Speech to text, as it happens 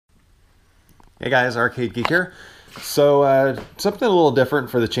Hey guys, Arcade Geek here. So something a little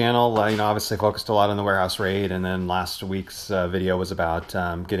different for the channel. Obviously focused a lot on the warehouse raid, and then last week's video was about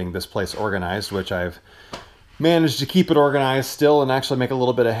getting this place organized, which I've managed to keep it organized still and actually make a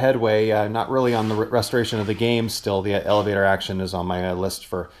little bit of headway. Not really on the restoration of the game still. The elevator action is on my list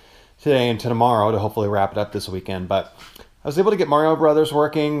for today and tomorrow to hopefully wrap it up this weekend. But I was able to get Mario Brothers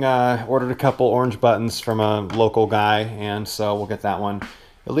working, ordered a couple orange buttons from a local guy, and so we'll get that one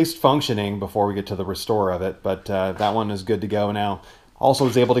at least functioning before we get to the restore of it, but that one is good to go now. Also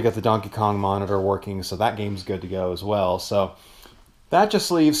was able to get the Donkey Kong monitor working, so that game's good to go as well. So that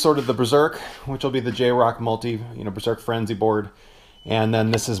just leaves sort of the Berserk, which will be the J-Rock multi, Berserk Frenzy board, and then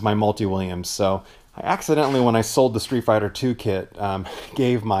this is my multi-Williams. So I accidentally, when I sold the Street Fighter 2 kit,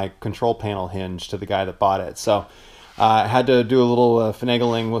 gave my control panel hinge to the guy that bought it. So I had to do a little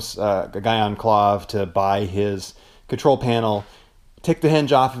finagling with a guy on Clav to buy his control panel, take the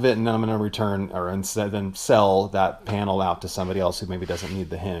hinge off of it, and then I'm going to return or instead then sell that panel out to somebody else who maybe doesn't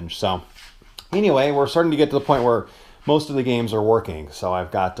need the hinge. So anyway, we're starting to get to the point where most of the games are working. So I've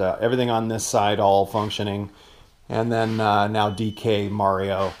got everything on this side all functioning, and then now DK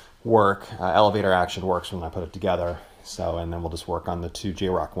Mario work, elevator action works when I put it together. So, and then we'll just work on the two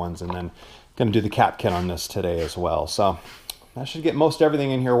J-Rock ones, and then going to do the cap kit on this today as well. So I should get most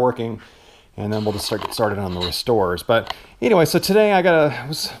everything in here working, and then we'll just get started on the restores. But anyway, so today I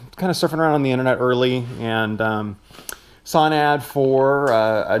was kind of surfing around on the internet early and saw an ad for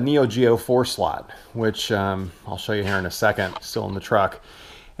a Neo Geo 4 slot, which I'll show you here in a second, still in the truck.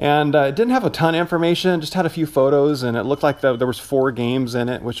 And it didn't have a ton of information, just had a few photos, and it looked like there was 4 games in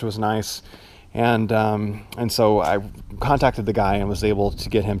it, which was nice. And so I contacted the guy and was able to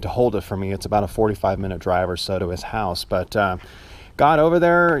get him to hold it for me. It's about a 45-minute drive or so to his house, but got over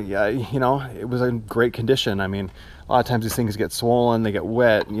there, it was in great condition. I mean, a lot of times these things get swollen, they get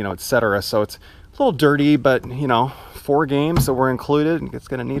wet, etc. So it's a little dirty, but 4 games that were included. It's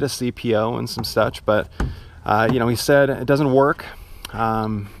going to need a CPO and some such, but he said it doesn't work,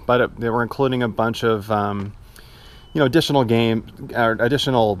 but they were including a bunch of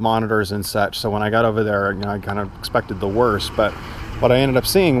additional monitors and such. So when I got over there, I kind of expected the worst, but what I ended up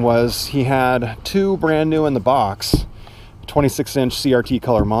seeing was he had 2 brand new in the box 26-inch CRT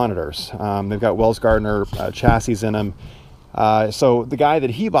color monitors. They've got Wells Gardner chassis in them. So the guy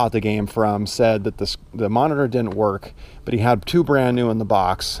that he bought the game from said that the monitor didn't work, but he had 2 brand new in the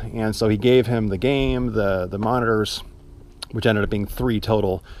box, and so he gave him the game, the monitors, which ended up being 3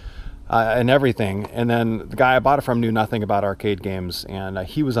 total, and everything. And then the guy I bought it from knew nothing about arcade games, and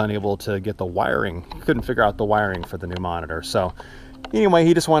he was unable to get the wiring. He couldn't figure out the wiring for the new monitor. So anyway,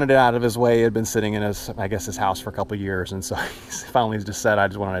 he just wanted it out of his way. It had been sitting in his house for a couple of years, and so he finally just said, I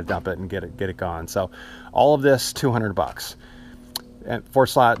just wanted to dump it and get it gone. So all of this, $200. And 4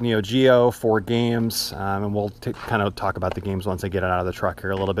 slot Neo Geo, 4 games, and we'll kind of talk about the games once I get it out of the truck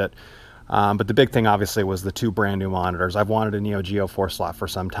here a little bit. But the big thing obviously was the 2 brand new monitors. I've wanted a Neo Geo 4 slot for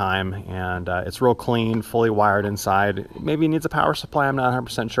some time, and it's real clean, fully wired inside. Maybe it needs a power supply, I'm not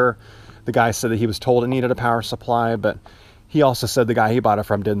 100% sure. The guy said that he was told it needed a power supply, but he also said the guy he bought it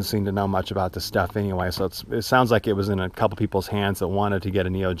from didn't seem to know much about this stuff anyway. So it sounds like it was in a couple people's hands that wanted to get a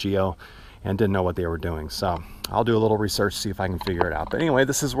Neo Geo and didn't know what they were doing. So I'll do a little research, see if I can figure it out. But anyway,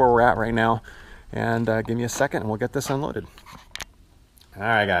 this is where we're at right now. And give me a second and we'll get this unloaded. All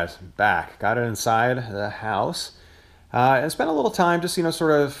right, guys, back. Got it inside the house. And spent a little time just,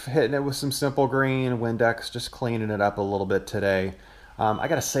 sort of hitting it with some simple green, Windex, just cleaning it up a little bit today. I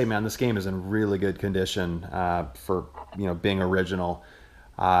gotta say, man, this game is in really good condition for being original.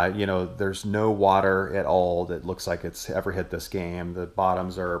 There's no water at all that looks like it's ever hit this game. The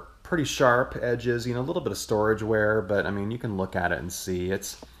bottoms are pretty sharp edges, a little bit of storage wear, but I mean, you can look at it and see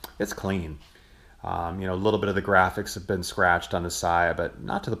it's clean. A little bit of the graphics have been scratched on the side, but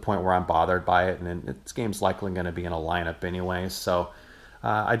not to the point where I'm bothered by it. And this game's likely going to be in a lineup anyway, so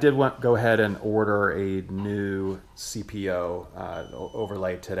I did go ahead and order a new CPO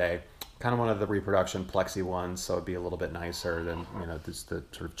overlay today. Kind of one of the reproduction plexi ones, so it'd be a little bit nicer than just the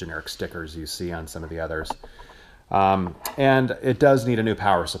sort of generic stickers you see on some of the others. And it does need a new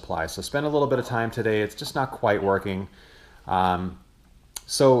power supply, so spend a little bit of time today. It's just not quite working.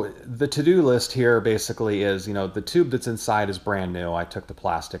 So the to-do list here basically is, the tube that's inside is brand new. I took the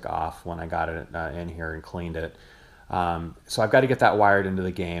plastic off when I got it in here and cleaned it. So I've got to get that wired into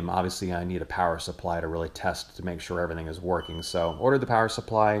the game. Obviously, I need a power supply to really test to make sure everything is working. So ordered the power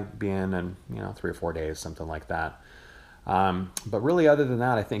supply, be in 3 or 4 days, something like that. But really, other than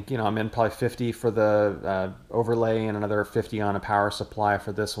that, I think, I'm in probably 50 for the overlay and another 50 on a power supply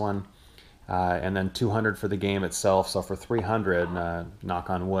for this one. and then 200 for the game itself. So for 300, knock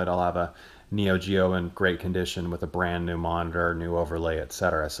on wood, I'll have a Neo Geo in great condition with a brand new monitor, new overlay,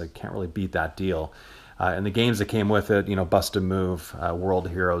 etc. So you can't really beat that deal. And the games that came with it, you know, Bust a Move, World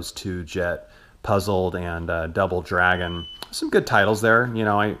Heroes 2, Jet, Puzzled, and Double Dragon. Some good titles there. You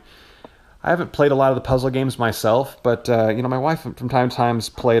know, I haven't played a lot of the puzzle games myself, but you know, my wife from time to time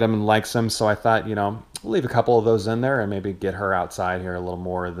played them and likes them, so I thought, you know, we'll leave a couple of those in there and maybe get her outside here a little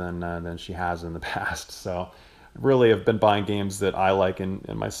more than she has in the past. So really have been buying games that I like, and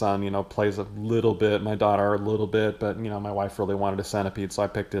my son, you know, plays a little bit, my daughter a little bit, but you know, my wife really wanted a Centipede, so I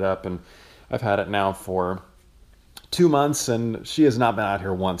picked it up, and I've had it now for 2 months, and she has not been out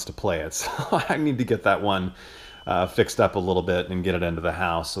here once to play it. So I need to get that one fixed up a little bit and get it into the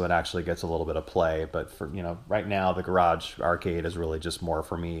house so it actually gets a little bit of play. But for, you know, right now the garage arcade is really just more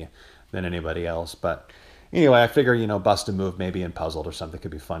for me than anybody else. But anyway, I figure, you know, Bust a Move maybe and Puzzled or something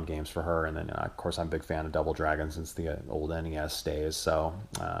could be fun games for her. And then, of course, I'm a big fan of Double Dragon since the old NES days. So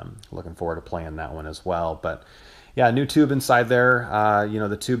looking forward to playing that one as well. But yeah, new tube inside there. You know,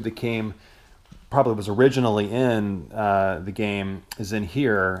 the tube that came probably was originally in the game is in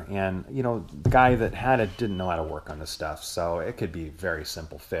here, and you know, the guy that had it didn't know how to work on this stuff, so it could be very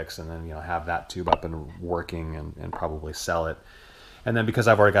simple fix, and then, you know, have that tube up and working, and probably sell it. And then because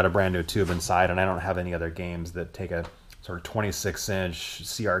I've already got a brand new tube inside and I don't have any other games that take a sort of 26-inch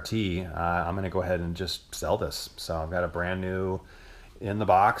CRT, I'm going to go ahead and just sell this. So I've got a brand new in the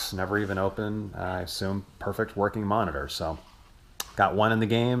box, never even opened, I assume perfect working monitor. So got one in the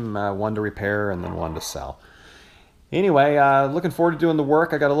game, one to repair, and then one to sell. Anyway, looking forward to doing the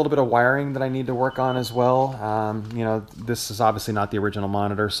work. I got a little bit of wiring that I need to work on as well. You know, this is obviously not the original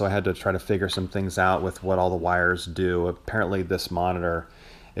monitor, so I had to try to figure some things out with what all the wires do. Apparently this monitor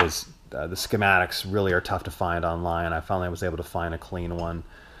is, the schematics really are tough to find online. I finally was able to find a clean one.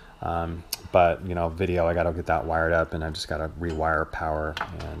 But, you know, video, I got to get that wired up, and I just got to rewire power,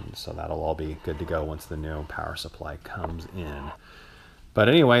 and so that'll all be good to go once the new power supply comes in. But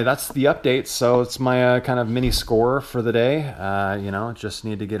anyway, that's the update. So it's my kind of mini score for the day. You know, just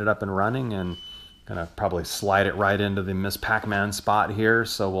need to get it up and running, and gonna probably slide it right into the Miss Pac-Man spot here.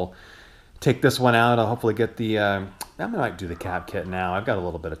 So we'll take this one out. I'll hopefully get the, I might do the cap kit now. I've got a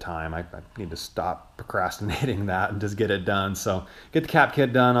little bit of time. I need to stop procrastinating that and just get it done. So get the cap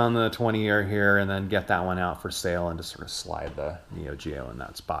kit done on the 20-year here, and then get that one out for sale and just sort of slide the Neo Geo in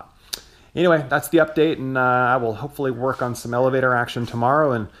that spot. Anyway, that's the update, and I will hopefully work on some elevator action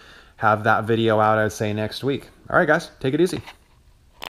tomorrow and have that video out, I'd say, next week. All right, guys, take it easy.